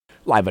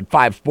Live at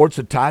 5 Sports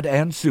with Todd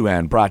and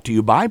Souhan, brought to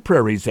you by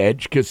Prairie's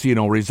Edge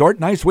Casino Resort.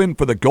 Nice win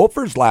for the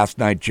Gophers last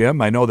night,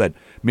 Jim. I know that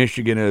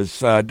Michigan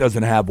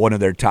doesn't have one of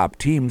their top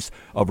teams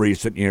of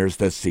recent years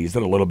this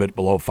season, a little bit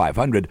below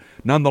 500.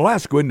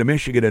 Nonetheless, going to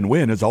Michigan and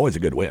win is always a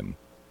good win.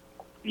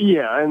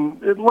 Yeah,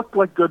 and it looked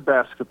like good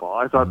basketball.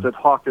 I thought that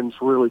Hawkins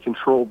really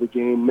controlled the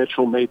game.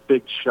 Mitchell made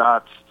big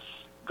shots.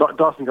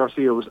 Dawson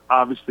Garcia was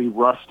obviously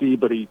rusty,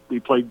 but he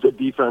played good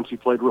defense. He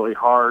played really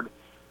hard.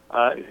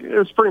 It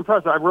was pretty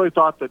impressive. I really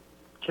thought that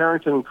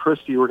Carrington and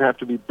Christie were going to have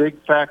to be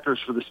big factors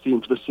for this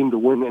team to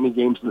win any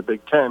games in the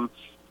Big Ten.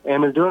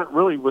 And they're doing it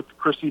really with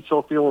Christie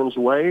still feeling his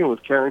way and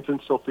with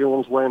Carrington still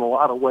feeling his way in a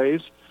lot of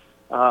ways.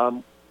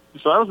 So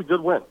that was a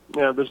good win.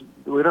 Yeah,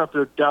 we don't have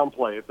to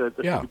downplay it. It's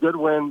a good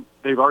win.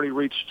 They've already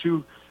reached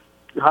 2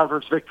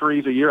 conference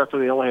victories a year after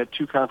they only had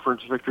 2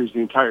 conference victories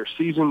the entire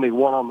season. They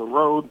won on the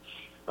road.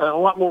 A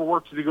lot more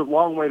work to do, a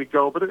long way to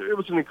go, but it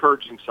was an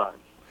encouraging sign.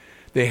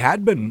 They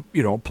had been,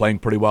 playing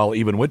pretty well,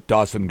 even with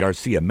Dawson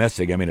Garcia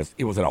missing. I mean,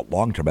 it wasn't a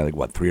long term, I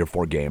think, 3 or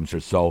 4 games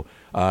or so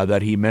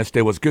that he missed.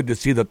 It was good to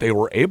see that they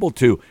were able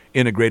to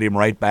integrate him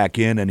right back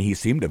in, and he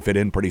seemed to fit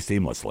in pretty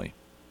seamlessly.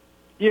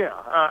 Yeah,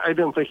 I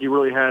didn't think he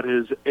really had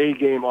his A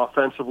game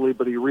offensively,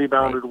 but he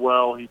rebounded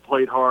well. He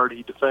played hard.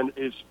 He defended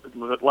his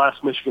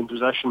last Michigan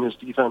possession. His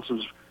defense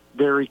was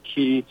very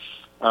key.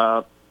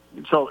 I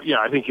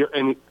think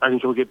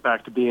he'll get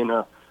back to being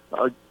a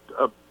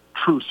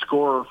true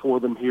scorer for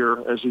them here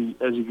as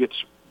he gets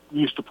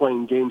used to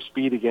playing game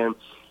speed again.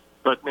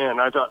 But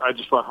man, I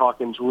just thought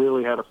Hawkins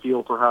really had a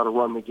feel for how to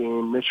run the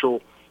game.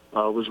 Mitchell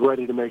was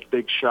ready to make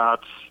big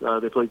shots.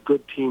 They played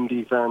good team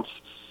defense.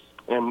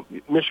 And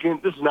Michigan,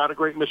 this is not a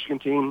great Michigan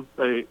team,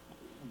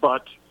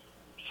 but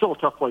still a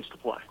tough place to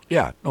play.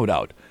 Yeah, no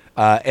doubt.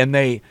 And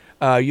they,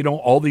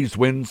 all these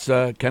wins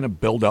kind of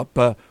build up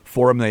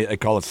for them. They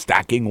call it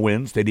stacking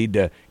wins. They need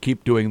to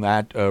keep doing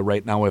that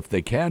right now if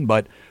they can.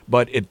 But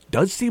it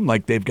does seem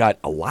like they've got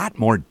a lot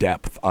more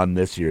depth on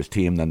this year's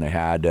team than they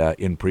had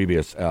in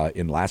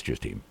last year's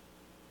team.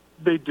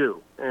 They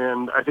do.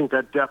 And I think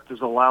that depth has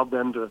allowed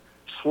them to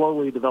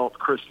slowly develop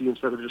Christie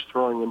instead of just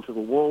throwing him to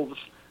the wolves.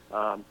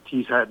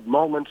 He's had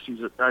moments.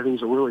 I think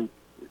he's a really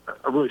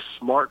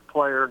smart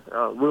player,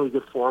 really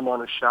good form on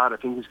his shot. I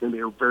think he's going to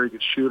be a very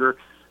good shooter.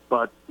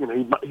 But,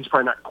 he's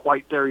probably not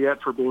quite there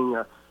yet for being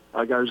a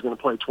guy who's going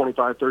to play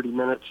 25, 30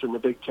 minutes in the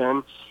Big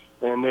Ten.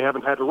 And they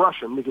haven't had to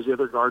rush him because the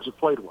other guards have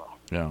played well.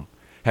 Yeah.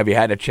 Have you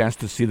had a chance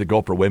to see the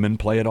Gopher women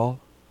play at all?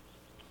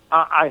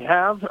 I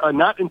have,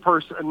 not in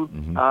person.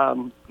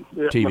 Mm-hmm.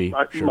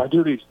 TV, sure.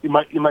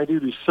 My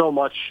duties so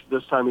much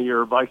this time of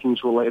year,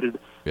 Vikings related.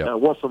 Yep.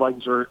 Once the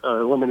Vikings are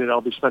eliminated,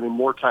 I'll be spending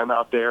more time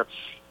out there.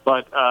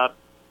 But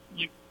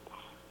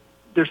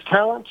there's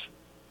talent.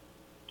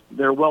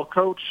 They're well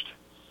coached.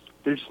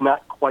 They're just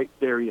not quite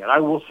there yet. I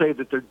will say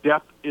that their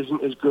depth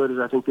isn't as good as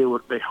I think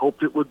they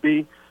hoped it would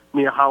be.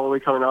 Mia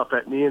Holloway coming off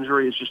that knee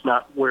injury is just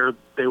not where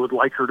they would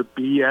like her to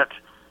be yet.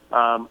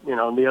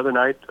 And the other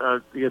night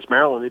against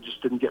Maryland, they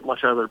just didn't get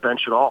much out of their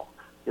bench at all.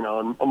 And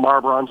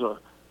Amara Braun's a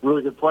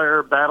really good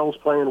player. Battle's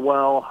playing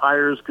well.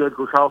 Hires good.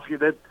 Grukowski,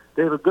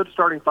 they have a good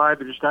starting 5.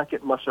 They're just not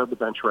getting much out of the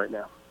bench right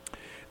now.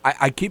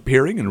 I keep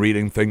hearing and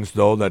reading things,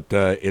 though, that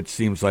it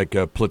seems like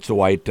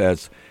Plitzowite,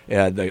 as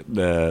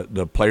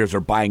the players are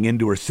buying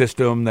into her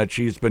system that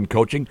she's been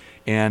coaching.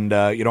 And,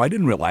 I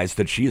didn't realize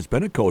that she has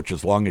been a coach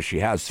as long as she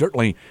has.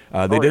 Certainly,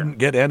 they didn't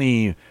get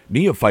any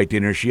neophyte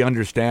in her. She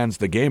understands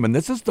the game. And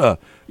this is the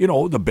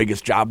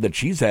biggest job that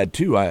she's had,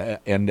 too,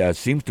 and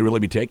seems to really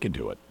be taken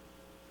to it.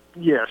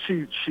 Yeah,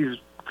 she's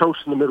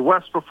coached in the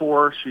Midwest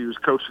before. She was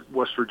coached at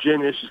West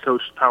Virginia. She's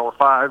coached Power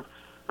 5.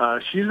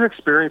 She's an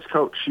experienced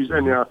coach.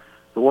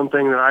 The one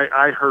thing that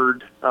I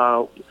heard,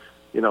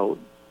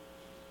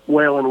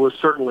 Whalen was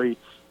certainly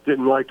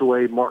didn't like the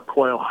way Mark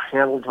Quayle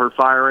handled her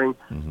firing.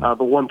 Mm-hmm.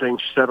 The one thing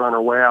she said on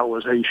her way out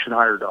was, hey, you should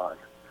hire Dawn.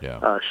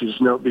 Yeah.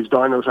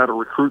 Dawn knows how to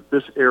recruit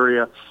this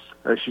area.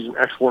 She's an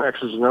excellent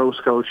X's and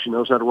O's coach. She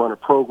knows how to run a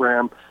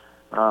program.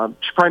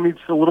 She probably needs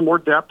a little more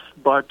depth,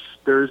 but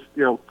there's,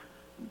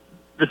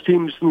 this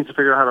team just needs to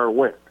figure out how to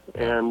win.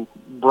 And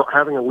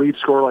having a lead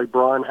scorer like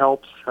Braun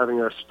helps. Having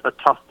a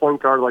tough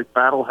point guard like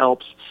Battle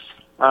helps.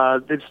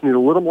 They just need a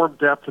little more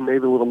depth and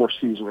maybe a little more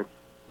seasoning.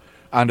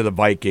 On to the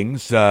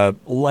Vikings.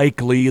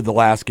 Likely the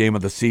last game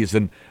of the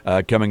season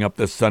coming up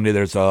this Sunday.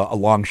 There's a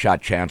long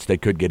shot chance they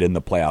could get in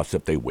the playoffs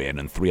if they win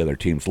and 3 other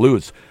teams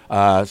lose.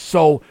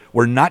 So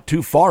we're not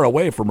too far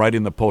away from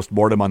writing the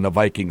postmortem on the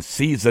Vikings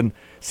season.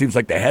 Seems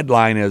like the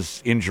headline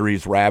is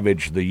injuries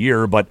ravage the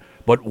year, but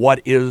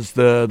what is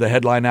the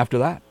headline after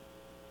that?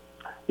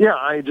 Yeah,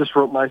 I just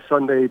wrote my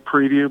Sunday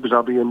preview because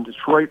I'll be in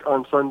Detroit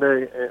on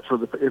Sunday for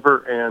the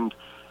paper, and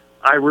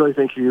I really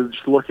think you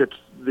just look at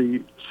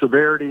the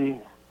severity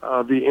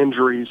of the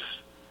injuries,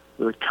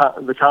 the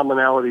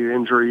commonality of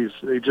injuries.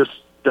 They just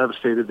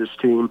devastated this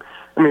team.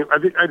 I mean, I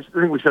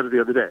think we said it the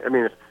other day. I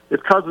mean,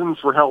 if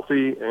Cousins were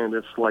healthy and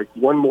if like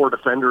one more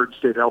defender had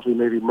stayed healthy,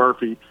 maybe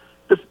Murphy,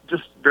 this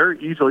just very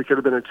easily could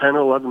have been a 10 or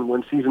 11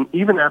 win season,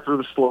 even after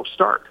the slow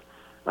start.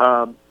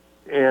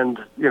 and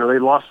they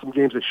lost some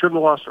games they shouldn't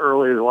have lost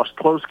early. They lost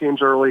close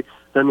games early.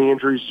 Then the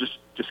injuries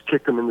just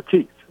kicked them in the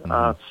teeth.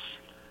 Mm-hmm.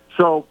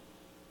 So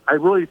I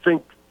really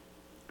think,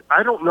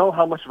 I don't know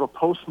how much of a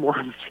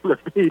postmortem it's going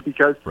to be,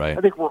 because right.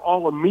 I think we're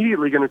all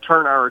immediately going to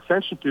turn our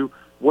attention to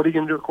what are you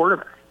going to do at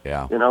quarterback?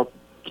 Yeah.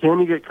 Can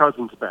you get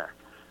Cousins back?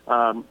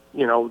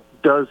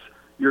 Does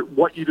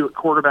what you do at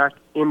quarterback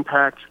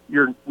impact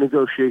your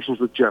negotiations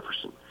with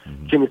Jefferson?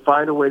 Mm-hmm. Can you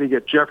find a way to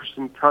get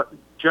Jefferson,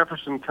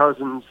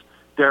 Cousins,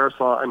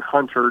 Darisaw, and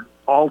Hunter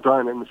all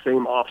done in the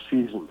same off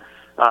season?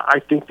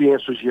 I think the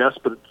answer is yes,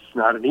 but it's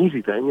not an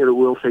easy thing. It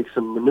will take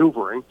some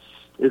maneuvering.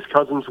 Is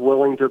Cousins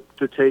willing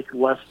to take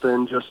less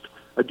than just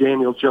a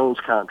Daniel Jones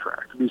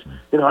contract? Because,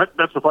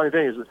 that's the funny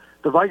thing, is that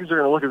the Vikings are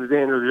going to look at the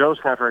Daniel Jones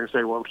contract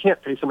and say, well, we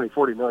can't pay somebody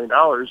 $40 million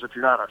if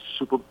you're not a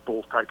Super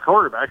Bowl-type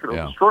quarterback.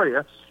 It'll destroy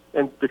you.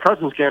 And the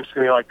Cousins camp's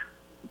going to be like,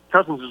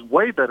 Cousins is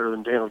way better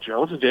than Daniel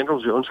Jones, and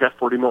Daniel Jones got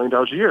 $40 million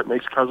a year. It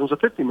makes Cousins a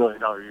 $50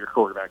 million a year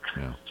quarterback.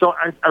 Yeah. So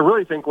I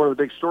really think one of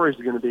the big stories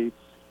is going to be,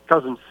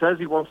 Cousins says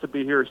he wants to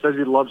be here. He says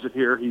he loves it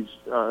here. He's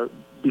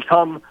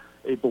become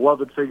a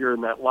beloved figure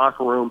in that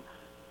locker room.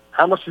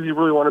 How much does he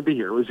really want to be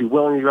here? Is he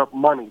willing to give up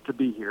money to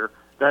be here?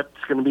 That's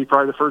going to be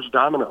probably the first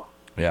domino.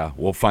 Yeah,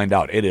 we'll find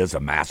out. It is a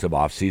massive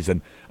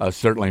offseason,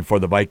 certainly for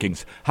the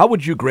Vikings. How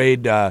would you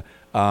grade Kevin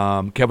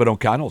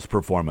O'Connell's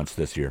performance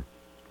this year?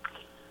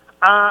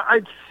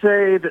 I'd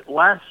say that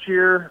last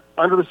year,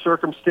 under the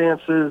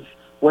circumstances,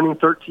 winning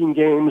 13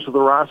 games with a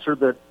roster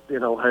that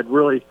had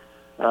really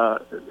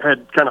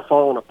had kind of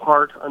fallen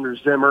apart under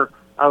Zimmer,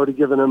 I would have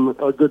given him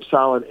a good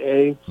solid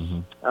A.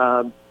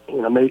 Mm-hmm.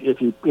 Maybe if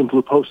you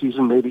include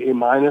postseason, maybe A-,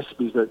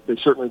 because they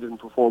certainly didn't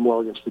perform well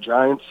against the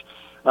Giants.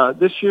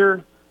 This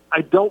year, I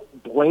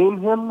don't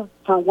blame him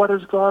for what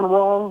has gone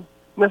wrong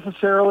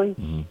necessarily,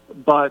 mm-hmm.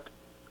 but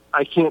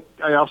I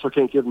also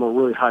can't give him a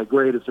really high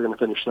grade if they're going to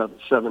finish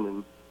 7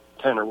 and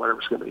 10 or whatever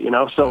it's going to be.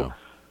 So yeah.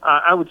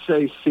 I would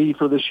say C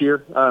for this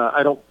year.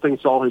 I don't think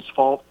it's all his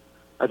fault.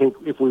 I think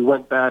if we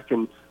went back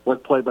and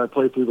went play by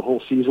play through the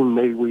whole season,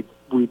 maybe we'd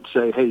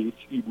say, hey,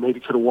 you maybe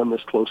could have won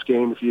this close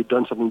game if you had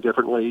done something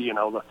differently.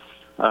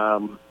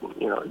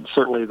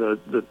 Certainly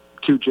the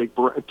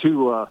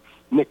two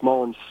Nick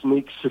Mullins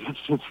sneaks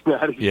against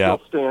Cincinnati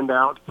still stand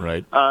out.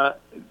 Right.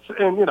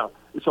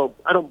 So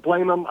I don't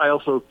blame him. I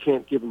also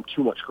can't give him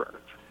too much credit.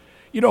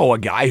 A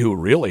guy who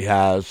really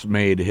has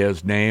made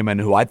his name and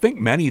who I think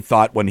many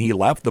thought when he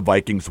left the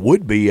Vikings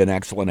would be an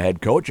excellent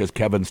head coach is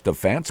Kevin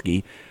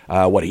Stefanski.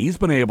 What he's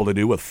been able to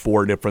do with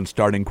 4 different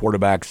starting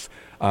quarterbacks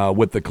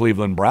with the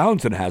Cleveland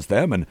Browns and has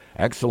them in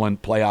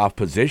excellent playoff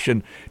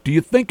position. Do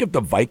you think if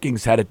the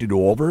Vikings had it to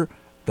do over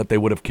that they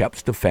would have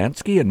kept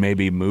Stefanski and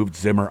maybe moved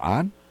Zimmer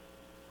on?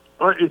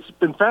 Well, it's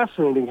been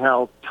fascinating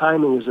how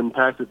timing has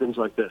impacted things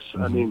like this.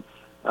 Mm-hmm. I mean,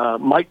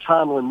 Mike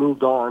Tomlin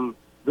moved on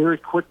very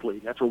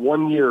quickly after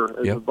 1 year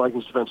as the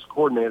Vikings defensive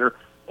coordinator.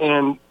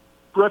 And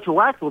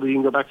retroactively, you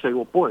can go back and say,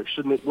 well, boy,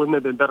 wouldn't they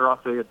have been better off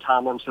if they had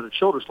Tomlin instead of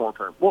Childress long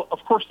term? Well, of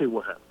course they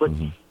would have. But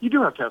mm-hmm. you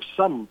do have to have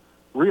some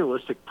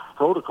realistic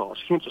protocols.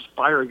 You can't just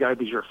fire a guy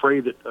because you're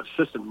afraid that an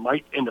assistant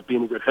might end up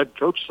being a good head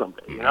coach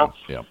someday, Yeah.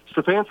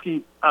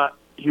 Stefanski,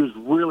 he was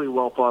really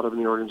well thought of in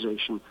the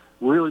organization.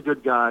 Really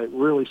good guy,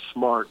 really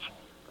smart.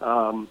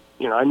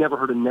 I never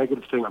heard a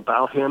negative thing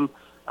about him.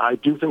 I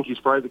do think he's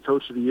probably the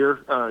coach of the year,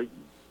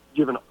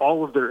 given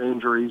all of their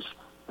injuries.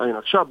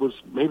 Chubb was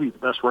maybe the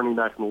best running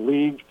back in the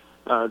league.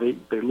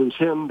 They lose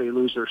him. They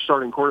lose their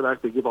starting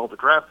quarterback. They give all the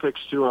draft picks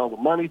to and all the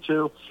money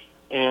to.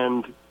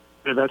 And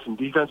they've had some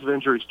defensive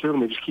injuries, too,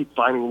 and they just keep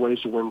finding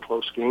ways to win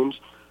close games.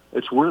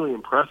 It's really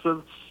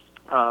impressive.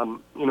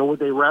 Would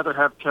they rather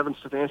have Kevin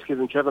Stefanski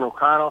than Kevin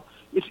O'Connell?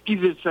 It's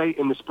easy to say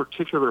in this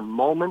particular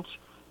moment,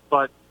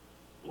 but,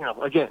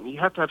 again, you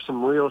have to have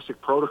some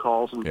realistic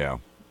protocols. And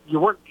you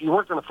weren't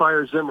going to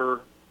fire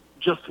Zimmer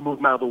just to move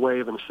him out of the way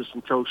of an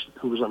assistant coach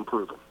who was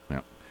unproven.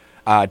 Yeah.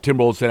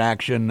 Timberwolves in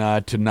action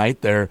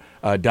tonight. They're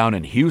down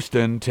in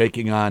Houston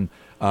taking on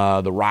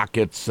the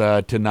Rockets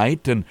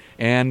tonight.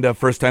 And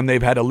first time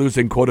they've had a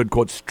losing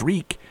quote-unquote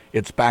streak.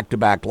 It's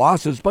back-to-back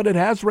losses, but it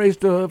has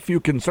raised a few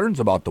concerns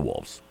about the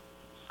Wolves.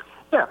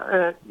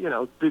 Yeah,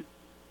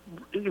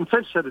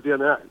 Finch said it the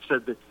other night.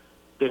 Said that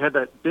they had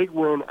that big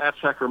win at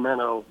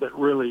Sacramento that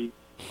really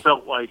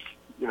felt like,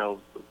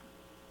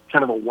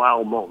 kind of a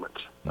wow moment.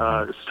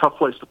 It's a tough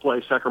place to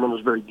play. Sacramento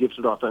was very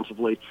gifted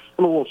offensively,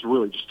 and the Wolves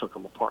really just took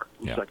them apart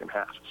in the second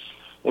half.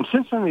 And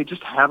since then, they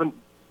just haven't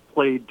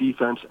played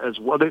defense as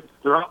well.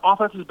 Their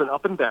offense has been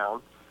up and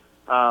down,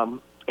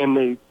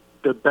 and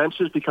the bench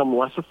has become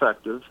less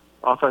effective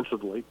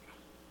offensively,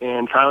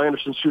 and Kyle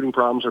Anderson's shooting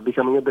problems are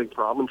becoming a big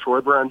problem.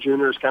 Troy Brown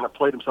Jr. has kind of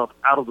played himself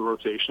out of the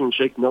rotation, and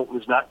Shake Milton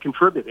is not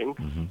contributing.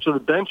 Mm-hmm. So the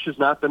bench has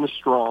not been as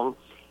strong,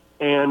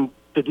 and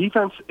the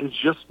defense is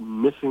just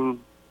missing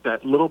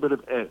that little bit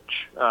of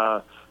edge,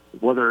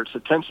 whether it's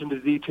attention to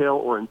detail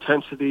or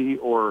intensity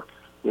or,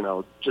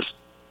 just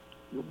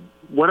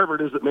whatever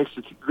it is that makes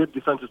a good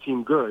defensive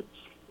team good.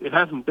 It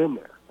hasn't been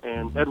there.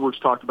 And Edwards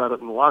talked about it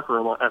in the locker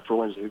room after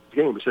Wednesday's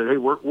game. He said, hey,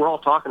 we're all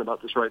talking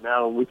about this right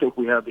now, and we think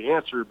we have the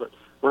answer, but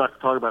we're not going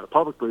to talk about it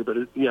publicly, but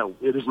it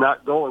is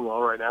not going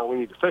well right now. We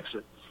need to fix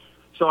it.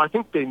 So I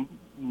think they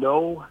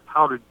know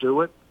how to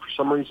do it. For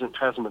some reason, it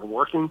hasn't been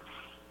working.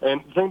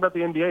 And the thing about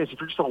the NBA is if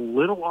you're just a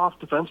little off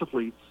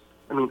defensively,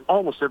 I mean,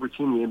 almost every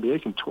team in the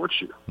NBA can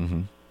torch you.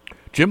 Mm-hmm.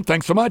 Jim,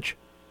 thanks so much.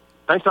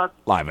 Thanks, Todd.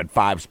 Live at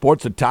 5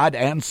 Sports at Todd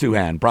and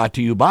Souhan, brought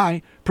to you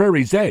by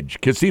Prairie's Edge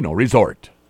Casino Resort.